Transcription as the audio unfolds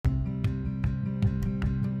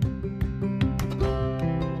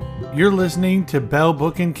You're listening to Bell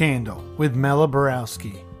Book and Candle with Mela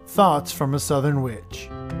Borowski. Thoughts from a Southern Witch.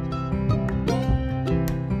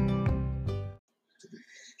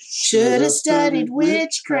 Should have studied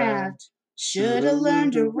witchcraft. Should have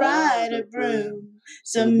learned to ride a broom.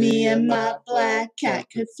 So me and my black cat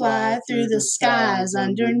could fly through the skies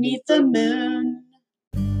underneath the moon.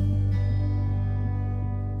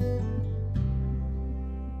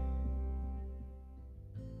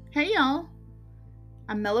 Hey y'all,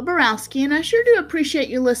 I'm Mela Borowski, and I sure do appreciate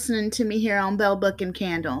you listening to me here on Bell Book and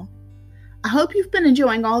Candle. I hope you've been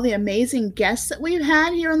enjoying all the amazing guests that we've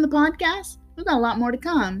had here on the podcast. We've got a lot more to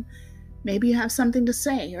come. Maybe you have something to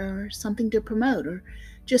say or something to promote or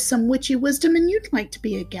just some witchy wisdom and you'd like to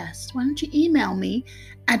be a guest. Why don't you email me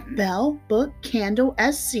at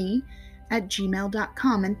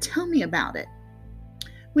bellbookcandlesc@gmail.com and tell me about it.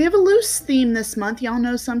 We have a loose theme this month. Y'all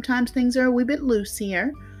know sometimes things are a wee bit loose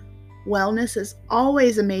here. Wellness is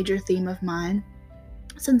always a major theme of mine,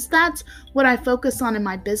 since that's what I focus on in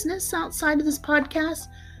my business outside of this podcast.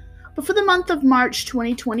 But for the month of March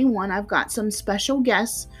 2021, I've got some special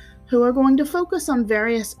guests who are going to focus on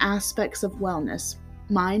various aspects of wellness,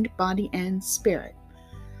 mind, body, and spirit.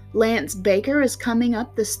 Lance Baker is coming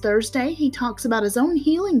up this Thursday. He talks about his own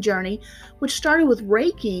healing journey, which started with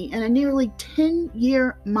Reiki and a nearly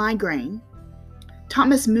 10-year migraine.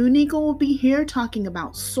 Thomas Mooneagle will be here talking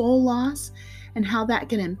about soul loss and how that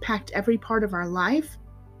can impact every part of our life.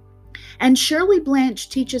 And Shirley Blanche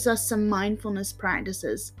teaches us some mindfulness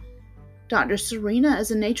practices. Dr. Serena is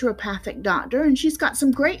a naturopathic doctor, and she's got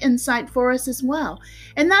some great insight for us as well.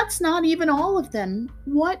 And that's not even all of them.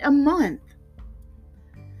 What a month!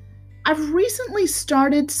 I've recently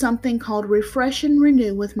started something called Refresh and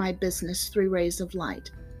Renew with my business, 3 Rays of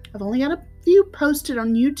Light. I've only got a few posted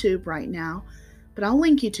on YouTube right now, but I'll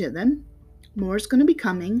link you to them. More is going to be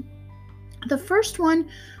coming. The first one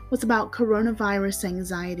was about coronavirus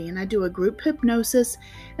anxiety, and I do a group hypnosis,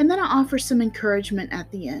 and then I offer some encouragement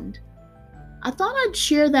at the end. I thought I'd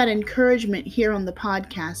share that encouragement here on the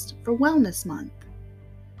podcast for Wellness Month.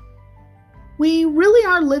 We really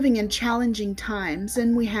are living in challenging times,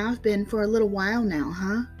 and we have been for a little while now,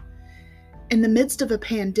 huh? In the midst of a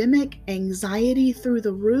pandemic, anxiety through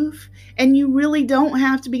the roof, and you really don't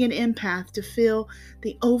have to be an empath to feel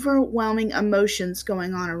the overwhelming emotions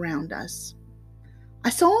going on around us. I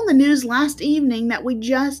saw on the news last evening that we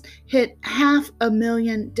just hit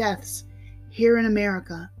 500,000 deaths here in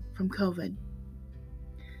America from COVID.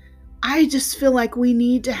 I just feel like we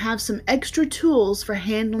need to have some extra tools for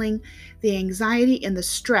handling the anxiety and the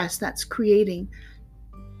stress that's creating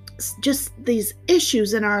just these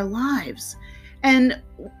issues in our lives. And,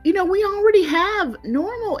 we already have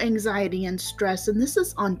normal anxiety and stress, and this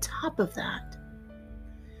is on top of that.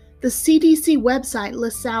 The CDC website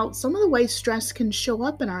lists out some of the ways stress can show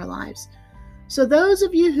up in our lives. So those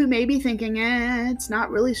of you who may be thinking, it's not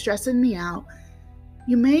really stressing me out,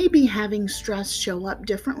 you may be having stress show up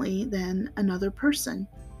differently than another person.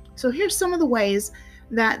 So here's some of the ways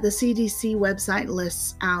that the CDC website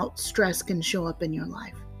lists out stress can show up in your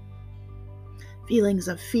life. Feelings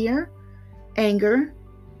of fear, anger,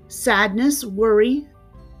 sadness, worry,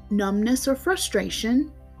 numbness or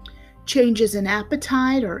frustration, changes in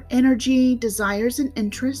appetite or energy, desires and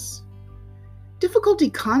interests, difficulty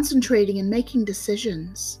concentrating and making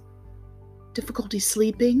decisions, difficulty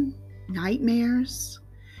sleeping, nightmares.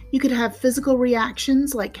 You could have physical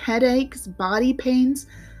reactions like headaches, body pains,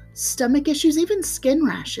 stomach issues, even skin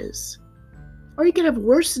rashes. Or you could have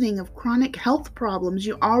worsening of chronic health problems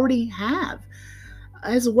you already have,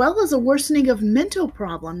 as well as a worsening of mental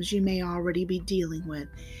problems you may already be dealing with.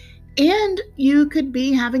 And you could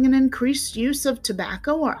be having an increased use of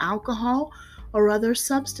tobacco or alcohol or other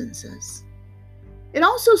substances. It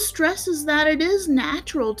also stresses that it is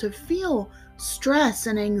natural to feel stress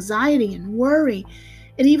and anxiety and worry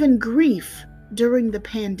and even grief during the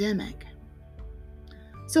pandemic.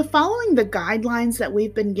 So following the guidelines that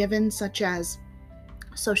we've been given, such as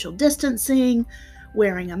social distancing,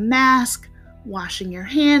 wearing a mask, washing your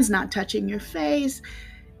hands, not touching your face,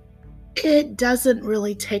 it doesn't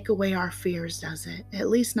really take away our fears, does it? At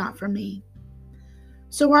least not for me.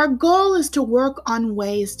 So our goal is to work on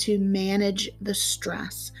ways to manage the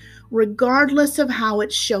stress, regardless of how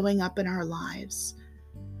it's showing up in our lives.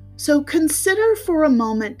 So consider for a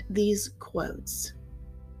moment these quotes.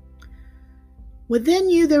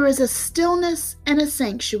 Within you there is a stillness and a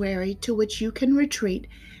sanctuary to which you can retreat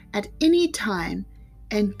at any time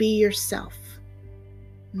and be yourself.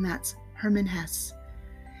 And that's Hermann Hesse.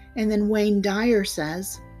 And then Wayne Dyer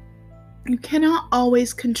says, you cannot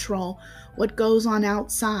always control what goes on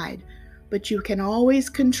outside, but you can always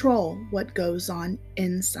control what goes on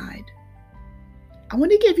inside. I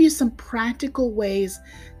want to give you some practical ways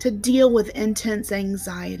to deal with intense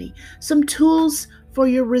anxiety, some tools for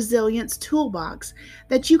your resilience toolbox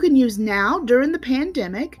that you can use now during the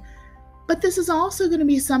pandemic, but this is also going to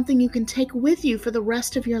be something you can take with you for the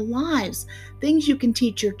rest of your lives, things you can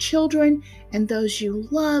teach your children and those you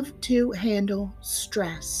love to handle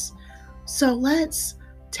stress. So let's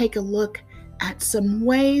take a look at some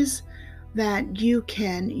ways that you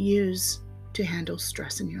can use to handle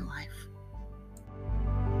stress in your life.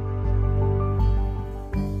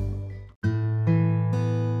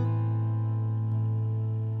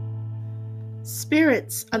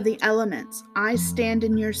 Spirits of the elements, I stand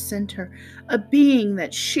in your center, a being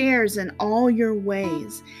that shares in all your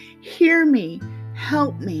ways. Hear me,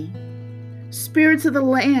 help me. Spirits of the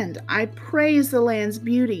land, I praise the land's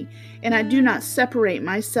beauty, and I do not separate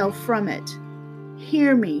myself from it.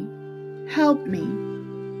 Hear me, help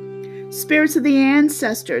me. Spirits of the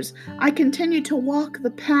ancestors, I continue to walk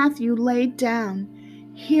the path you laid down.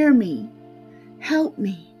 Hear me, help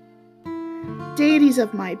me. Deities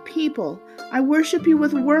of my people, I worship you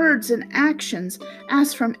with words and actions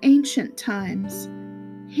as from ancient times.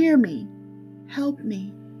 Hear me, help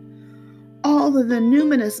me. All of the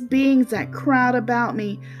numinous beings that crowd about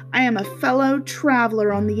me, I am a fellow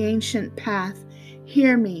traveler on the ancient path.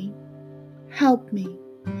 Hear me, help me.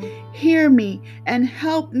 Hear me and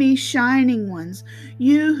help me, shining ones.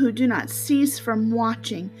 You who do not cease from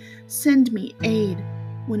watching, send me aid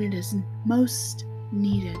when it is most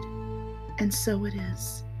needed. And so it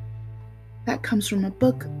is. That comes from a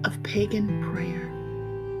book of pagan prayer.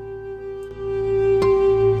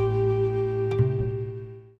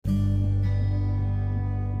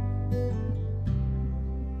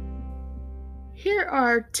 Here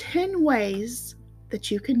are 10 ways that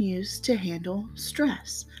you can use to handle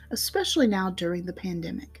stress, especially now during the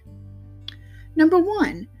pandemic. Number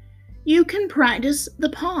 1, you can practice the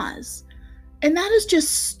pause. And that is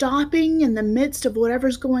just stopping in the midst of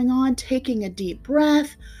whatever's going on, taking a deep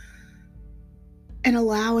breath, and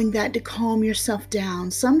allowing that to calm yourself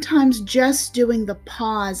down. Sometimes just doing the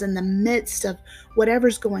pause in the midst of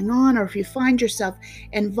whatever's going on, or if you find yourself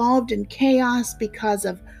involved in chaos because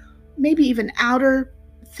of maybe even outer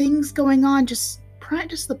things going on, just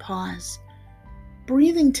practice the pause.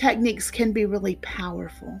 Breathing techniques can be really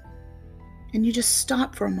powerful. And you just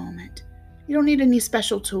stop for a moment. You don't need any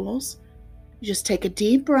special tools. You just take a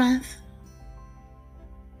deep breath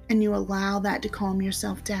and you allow that to calm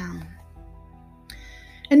yourself down.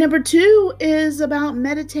 And number 2 is about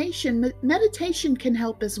meditation. Meditation can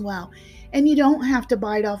help as well. And you don't have to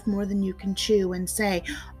bite off more than you can chew and say,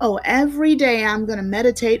 oh, every day I'm going to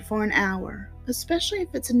meditate for an hour, especially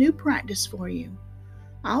if it's a new practice for you.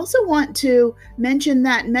 I also want to mention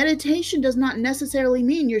that meditation does not necessarily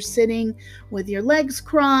mean you're sitting with your legs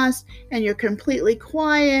crossed and you're completely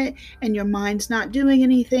quiet and your mind's not doing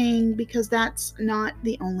anything, because that's not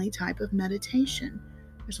the only type of meditation.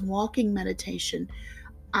 There's walking meditation.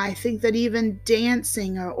 I think that even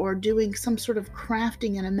dancing or doing some sort of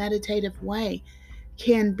crafting in a meditative way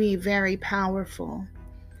can be very powerful.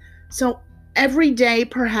 So every day,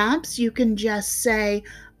 perhaps you can just say,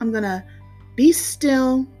 I'm going to be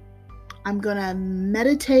still. I'm going to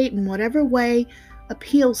meditate in whatever way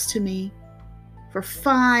appeals to me for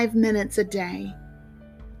 5 minutes a day.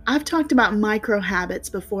 I've talked about micro habits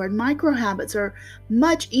before, and micro habits are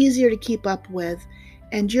much easier to keep up with,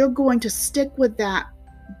 and you're going to stick with that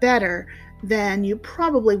better than you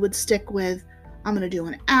probably would stick with, I'm going to do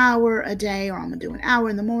an hour a day, or I'm going to do an hour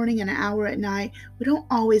in the morning and an hour at night. We don't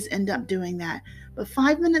always end up doing that, but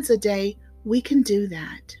 5 minutes a day, we can do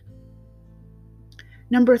that.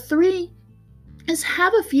 Number 3 is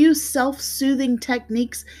have a few self-soothing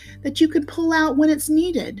techniques that you can pull out when it's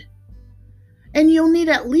needed. And you'll need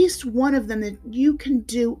at least one of them that you can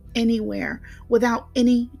do anywhere without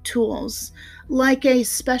any tools, like a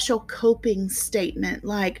special coping statement,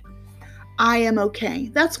 like, I am okay.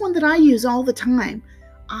 That's one that I use all the time.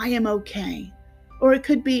 I am okay. Or it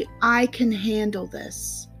could be, I can handle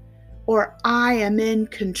this. Or I am in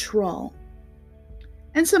control.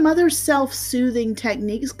 And some other self-soothing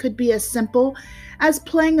techniques could be as simple as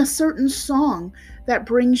playing a certain song that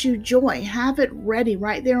brings you joy. Have it ready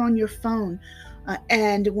right there on your phone.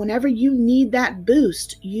 And whenever you need that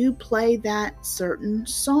boost, you play that certain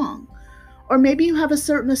song. Or maybe you have a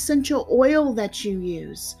certain essential oil that you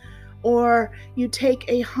use. Or you take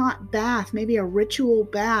a hot bath, maybe a ritual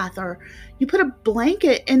bath, or you put a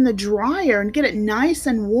blanket in the dryer and get it nice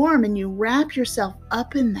and warm and you wrap yourself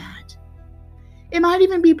up in that. It might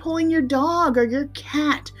even be pulling your dog or your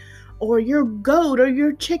cat or your goat or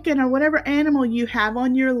your chicken or whatever animal you have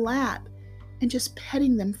on your lap and just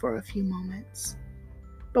petting them for a few moments.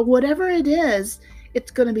 But whatever it is,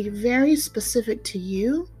 it's going to be very specific to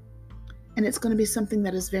you, and it's going to be something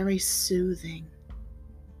that is very soothing.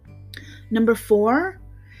 Number 4,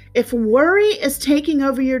 if worry is taking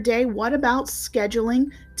over your day, what about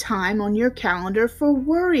scheduling time on your calendar for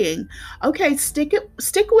worrying? Okay, stick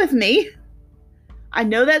with me. I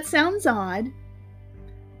know that sounds odd,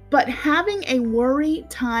 but having a worry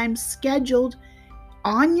time scheduled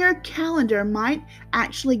on your calendar might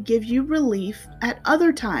actually give you relief at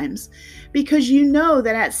other times, because you know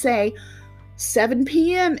that at, say, 7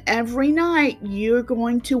 p.m. every night, you're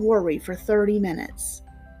going to worry for 30 minutes.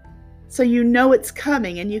 So you know it's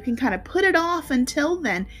coming, and you can kind of put it off until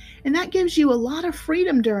then, and that gives you a lot of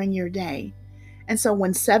freedom during your day. And so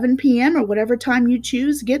when 7 p.m. or whatever time you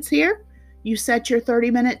choose gets here, you set your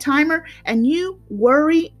 30-minute timer and you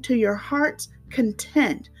worry to your heart's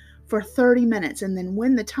content for 30 minutes. And then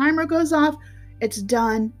when the timer goes off, it's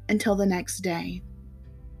done until the next day.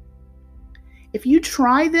 If you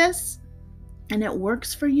try this and it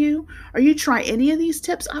works for you, or you try any of these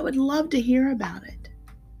tips, I would love to hear about it.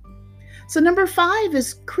 So number 5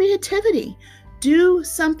 is creativity. Do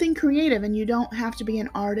something creative, and you don't have to be an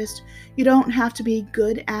artist. You don't have to be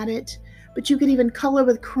good at it, but you could even color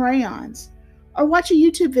with crayons, or watch a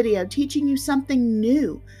YouTube video teaching you something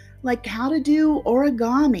new, like how to do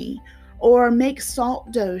origami or make salt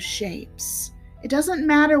dough shapes. It doesn't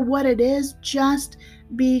matter what it is, just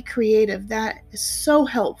be creative. That is so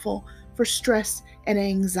helpful for stress and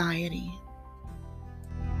anxiety.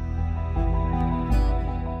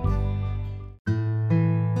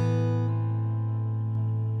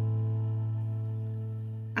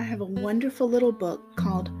 I have a wonderful little book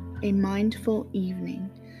called A Mindful Evening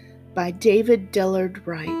by David Dillard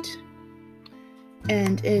Wright.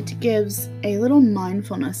 And it gives a little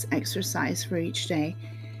mindfulness exercise for each day.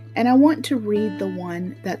 And I want to read the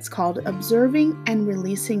one that's called Observing and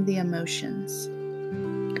Releasing the Emotions.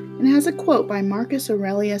 And it has a quote by Marcus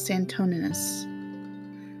Aurelius Antoninus.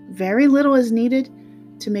 Very little is needed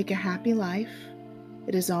to make a happy life.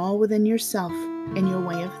 It is all within yourself and your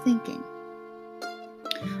way of thinking.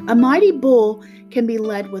 A mighty bull can be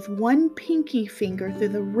led with one pinky finger through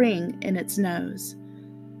the ring in its nose.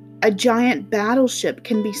 A giant battleship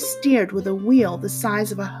can be steered with a wheel the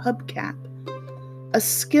size of a hubcap. A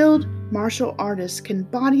skilled martial artist can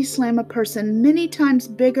body slam a person many times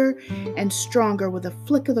bigger and stronger with a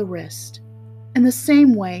flick of the wrist. In the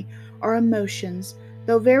same way, our emotions,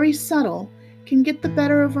 though very subtle, can get the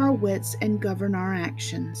better of our wits and govern our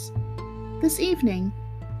actions. This evening,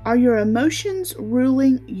 are your emotions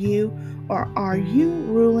ruling you, or are you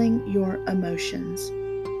ruling your emotions?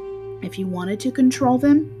 If you wanted to control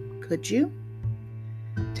them, could you?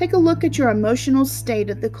 Take a look at your emotional state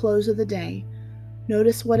at the close of the day.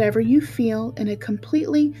 Notice whatever you feel in a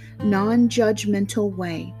completely non-judgmental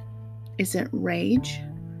way. Is it rage,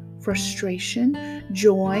 frustration,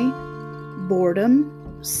 joy,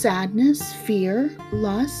 boredom, sadness, fear,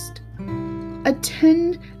 lust?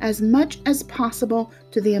 Attend as much as possible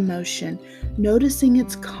to the emotion, noticing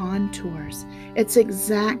its contours, its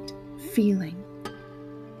exact feeling.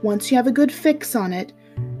 Once you have a good fix on it,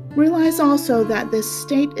 realize also that this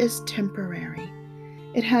state is temporary.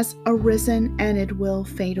 It has arisen and it will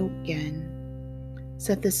fade again.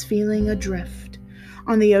 Set this feeling adrift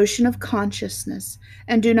on the ocean of consciousness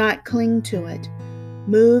and do not cling to it.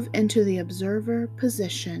 Move into the observer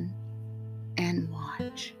position and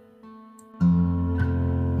watch.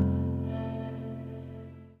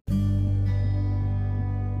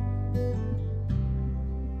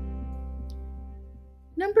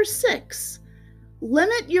 Number 6,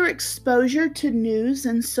 limit your exposure to news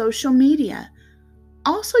and social media.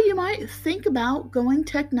 Also, you might think about going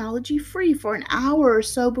technology free for an hour or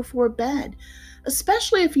so before bed,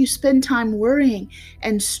 especially if you spend time worrying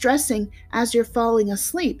and stressing as you're falling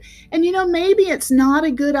asleep. And maybe it's not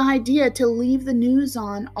a good idea to leave the news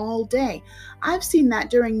on all day. I've seen that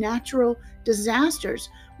during natural disasters,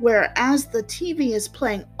 where as the TV is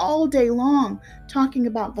playing all day long, talking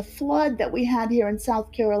about the flood that we had here in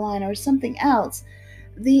South Carolina or something else,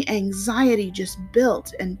 the anxiety just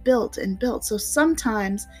built and built and built. So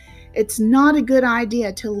sometimes it's not a good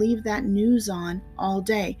idea to leave that news on all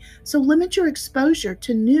day. So limit your exposure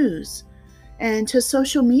to news and to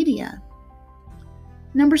social media.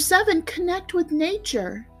 Number 7, connect with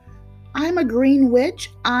nature. I'm a green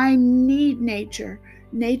witch. I need nature.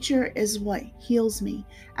 Nature is what heals me.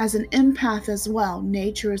 As an empath as well,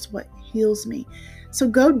 nature is what heals me. So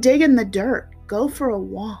go dig in the dirt. Go for a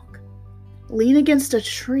walk. Lean against a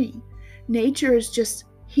tree. Nature is just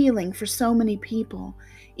healing for so many people.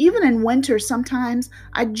 Even in winter, sometimes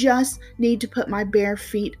I just need to put my bare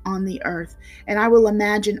feet on the earth, and I will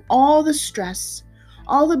imagine all the stress,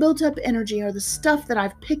 all the built up energy, or the stuff that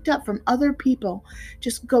I've picked up from other people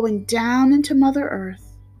just going down into Mother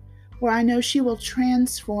Earth, where I know she will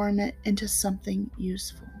transform it into something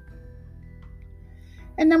useful.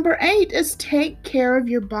 And number 8 is take care of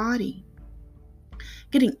your body.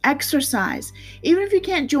 Getting exercise. Even if you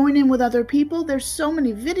can't join in with other people, there's so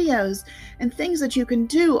many videos and things that you can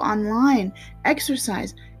do online.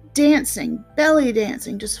 Exercise, dancing, belly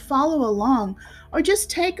dancing, just follow along, or just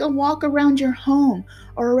take a walk around your home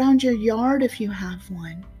or around your yard if you have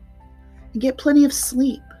one. And get plenty of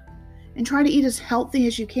sleep, and try to eat as healthy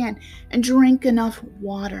as you can, and drink enough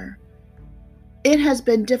water. It has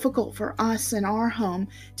been difficult for us in our home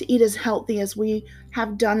to eat as healthy as we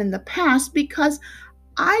have done in the past because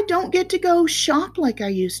I don't get to go shop like I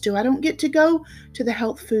used to. I don't get to go to the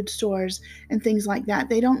health food stores and things like that.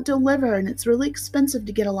 They don't deliver, and it's really expensive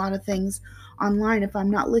to get a lot of things online if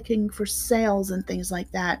I'm not looking for sales and things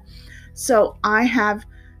like that. So I have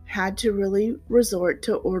had to really resort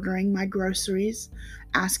to ordering my groceries,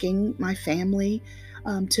 asking my family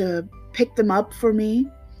to pick them up for me.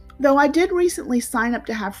 Though I did recently sign up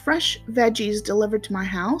to have fresh veggies delivered to my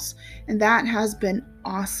house, and that has been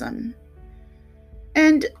awesome.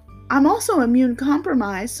 And I'm also immune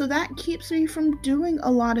compromised, so that keeps me from doing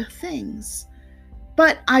a lot of things.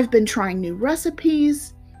 But I've been trying new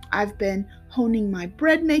recipes, I've been honing my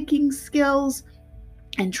bread making skills,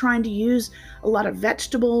 and trying to use a lot of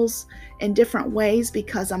vegetables in different ways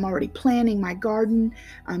because I'm already planting my garden,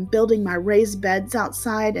 I'm building my raised beds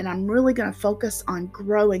outside, and I'm really going to focus on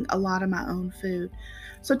growing a lot of my own food.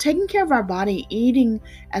 So taking care of our body, eating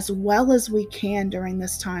as well as we can during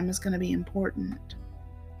this time is going to be important.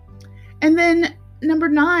 And then number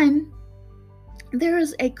 9, there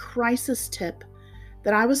is a crisis tip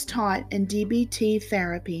that I was taught in DBT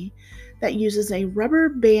therapy that uses a rubber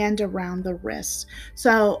band around the wrist.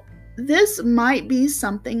 So this might be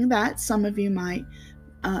something that some of you might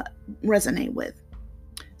resonate with.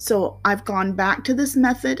 So I've gone back to this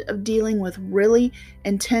method of dealing with really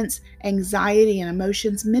intense anxiety and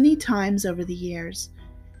emotions many times over the years.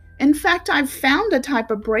 In fact, I've found a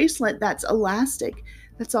type of bracelet that's elastic,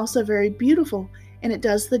 that's also very beautiful, and it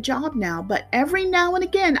does the job now. But every now and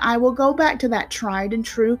again, I will go back to that tried and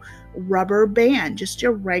true rubber band, just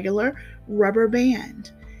your regular rubber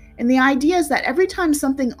band. And the idea is that every time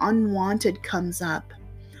something unwanted comes up,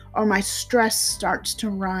 or my stress starts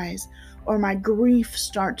to rise, or my grief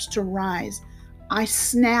starts to rise, I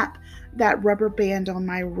snap that rubber band on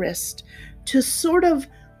my wrist to sort of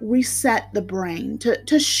reset the brain,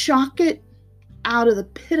 to shock it out of the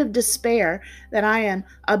pit of despair that I am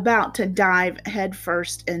about to dive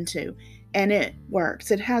headfirst into. And it works.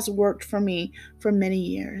 It has worked for me for many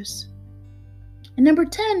years. And number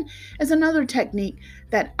 10 is another technique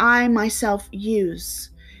that I myself use,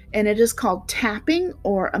 and it is called tapping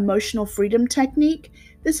or emotional freedom technique.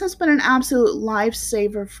 This has been an absolute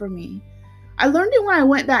lifesaver for me. I learned it when I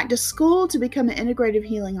went back to school to become an integrative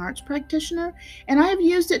healing arts practitioner, and I have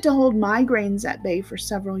used it to hold migraines at bay for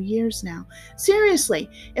several years now. Seriously,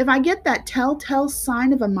 if I get that telltale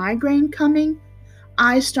sign of a migraine coming,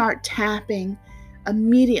 I start tapping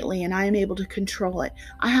immediately and I am able to control it.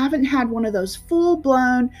 I haven't had one of those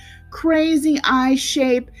full-blown, crazy eye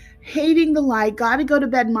shape, hating the light, gotta go to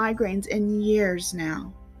bed migraines in years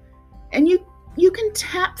now. And you can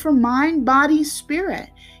tap for mind, body,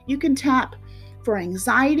 spirit. You can tap for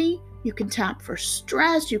anxiety, you can tap for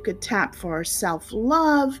stress, you could tap for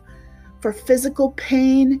self-love, for physical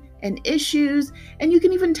pain and issues, and you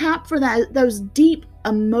can even tap for those deep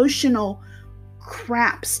emotional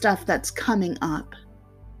crap stuff that's coming up.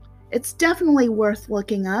 It's definitely worth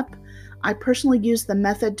looking up. I personally use the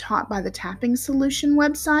method taught by the Tapping Solution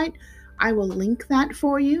website. I will link that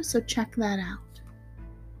for you, so check that out.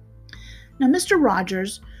 Now, Mr.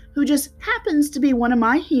 Rogers, who just happens to be one of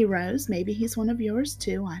my heroes, maybe he's one of yours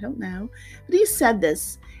too, I don't know, but he said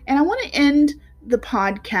this, and I want to end the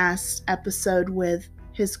podcast episode with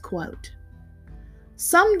his quote.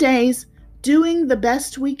 "Some days, doing the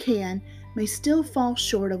best we can may still fall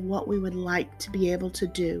short of what we would like to be able to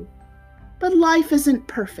do. But life isn't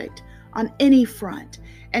perfect on any front,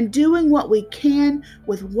 and doing what we can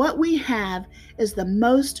with what we have is the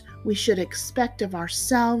most we should expect of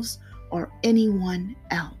ourselves or anyone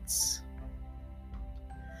else."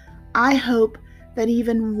 I hope that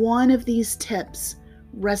even one of these tips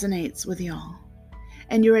resonates with y'all,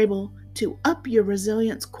 and you're able to up your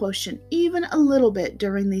resilience quotient even a little bit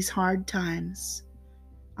during these hard times.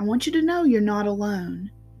 I want you to know you're not alone.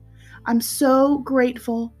 I'm so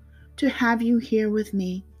grateful to have you here with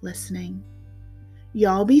me listening.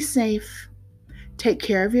 Y'all be safe, take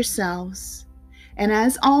care of yourselves, and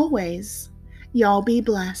as always, y'all be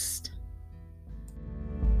blessed.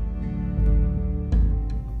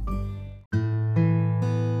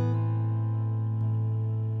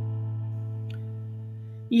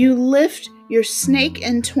 You lift your snake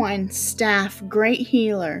entwined staff, great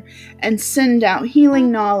healer, and send out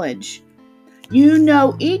healing knowledge. You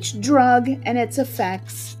know each drug and its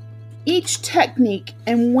effects, each technique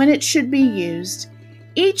and when it should be used,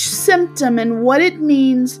 each symptom and what it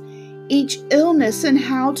means, each illness and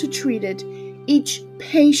how to treat it, each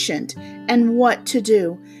patient and what to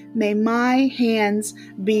do. May my hands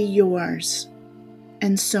be yours.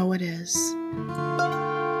 And so it is.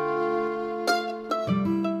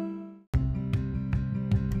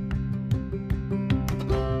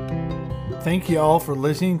 Thank you all for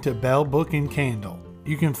listening to Bell Book and Candle.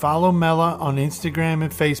 You can follow Mela on Instagram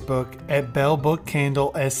and Facebook at Bell Book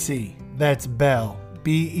Candle SC. That's Bell,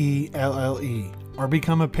 Belle, or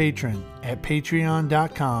become a patron at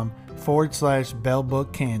patreon.com/Bell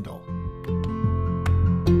Book Candle.